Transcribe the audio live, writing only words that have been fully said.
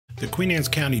The Queen Anne's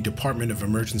County Department of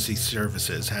Emergency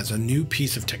Services has a new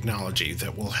piece of technology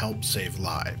that will help save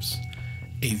lives: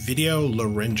 a video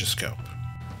laryngoscope.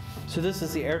 So this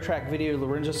is the AirTrack video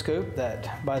laryngoscope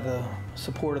that, by the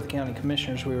support of the county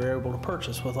commissioners, we were able to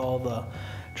purchase with all the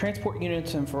transport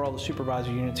units and for all the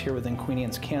supervisor units here within Queen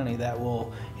Anne's County that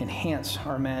will enhance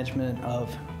our management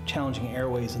of challenging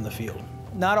airways in the field.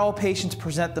 Not all patients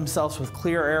present themselves with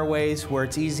clear airways where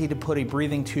it's easy to put a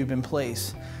breathing tube in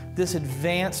place. This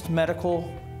advanced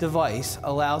medical device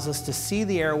allows us to see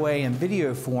the airway in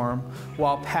video form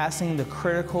while passing the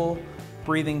critical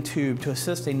breathing tube to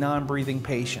assist a non-breathing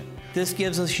patient. This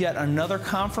gives us yet another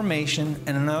confirmation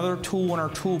and another tool in our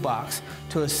toolbox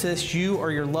to assist you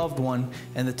or your loved one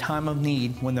in the time of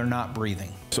need when they're not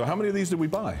breathing. So how many of these did we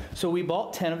buy? So we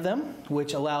bought 10 of them,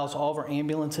 which allows all of our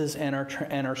ambulances and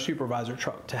our supervisor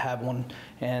truck to have one,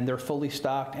 and they're fully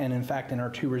stocked, and in fact in our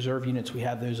 2 reserve units we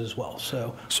have those as well.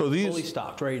 So these fully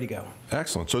stocked, ready to go.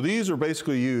 Excellent. So these are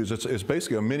basically used, it's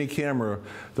basically a mini camera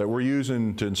that we're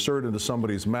using to insert into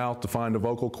somebody's mouth to find the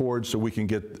vocal cords so we can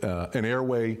get an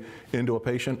airway into a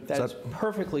patient? That's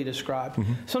perfectly described.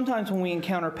 Mm-hmm. Sometimes when we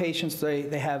encounter patients,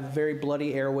 they have very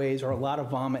bloody airways or a lot of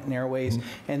vomit in airways,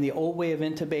 mm-hmm. and the old way of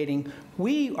intubating,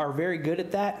 we are very good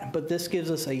at that, but this gives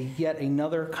us yet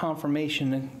another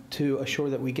confirmation to assure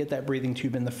that we get that breathing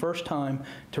tube in the first time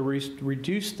to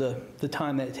reduce the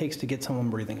time that it takes to get someone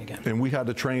breathing again. And we had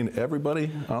to train everybody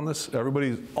on this? Everybody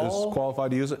is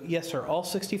qualified to use it? Yes, sir. All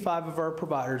 65 of our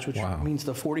providers, which means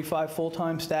the 45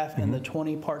 full-time staff and the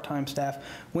 20 part-time staff,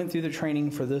 went through the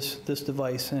training for this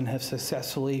device and have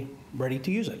successfully ready to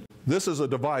use it. This is a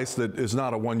device that is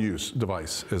not a one-use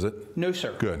device, is it? No,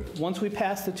 sir. Good. Once we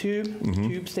pass the tube, the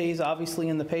tube stays obviously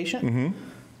in the patient.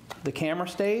 The camera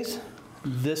stays.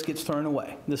 This gets thrown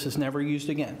away. This is never used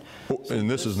again. Oh, so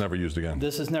this is never used again?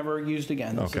 This is never used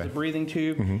again. This is a breathing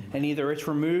tube, and either it's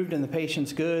removed and the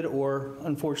patient's good, or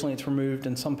unfortunately it's removed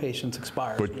and some patients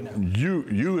expire. But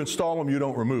you install them, you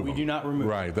don't remove them? We do not remove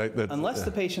them. Right. Unless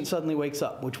the patient suddenly wakes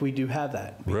up, which we do have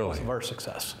that because of our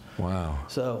success. Wow.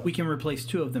 So we can replace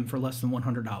 2 of them for less than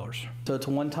 $100. So it's a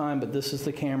one-time, but this is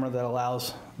the camera that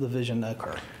allows the vision to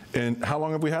occur. And how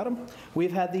long have we had them?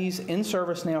 We've had these in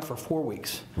service now for 4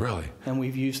 weeks. Really? And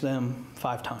we've used them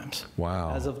 5 times.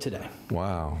 Wow. As of today.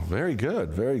 Wow. Very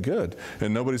good. Very good.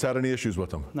 And nobody's had any issues with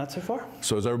them? Not so far.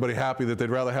 So is everybody happy that they'd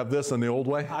rather have this than the old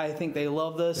way? I think they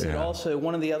love this. Yeah. And also,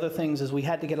 one of the other things is we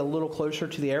had to get a little closer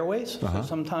to the airways. So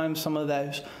sometimes some of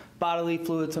those bodily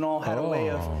fluids and all had a way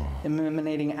of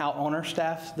emanating out on our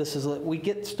staff. We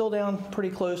get still down pretty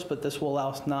close, but this will allow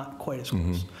us not quite as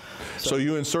close. So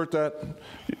you insert that.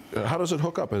 How does it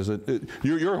hook up? Is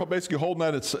you're basically holding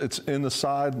that? It's in the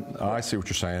side. Oh, I see what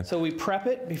you're saying. So we prep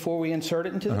it before we insert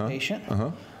it into the patient.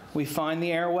 We find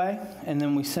the airway, and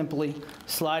then we simply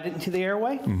slide it into the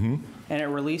airway, and it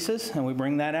releases, and we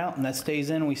bring that out, and that stays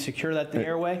in. We secure that in the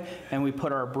airway, and we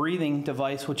put our breathing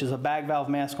device, which is a bag valve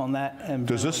mask, on that. And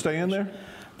does this stay in there?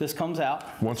 This comes out.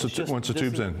 Once the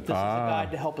tube's in. This is a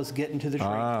guide to help us get into the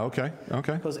trachea.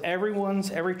 Okay. Because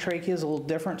every trachea is a little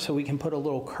different, so we can put a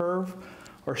little curve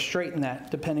or straighten that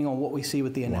depending on what we see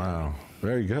with the anatomy. Wow,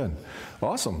 very good.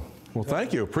 Awesome. Well,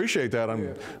 thank you. Appreciate that.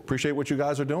 Appreciate what you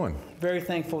guys are doing. Very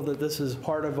thankful that this is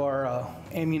part of our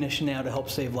ammunition now to help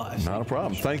save lives. Not a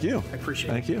problem. Thank you. I appreciate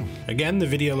it. Thank you. Again, the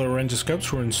video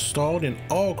laryngoscopes were installed in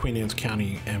all Queen Anne's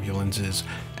County ambulances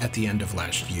at the end of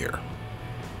last year.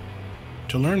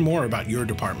 To learn more about your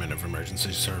Department of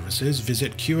Emergency Services,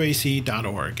 visit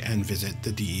QAC.org and visit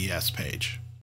the DES page.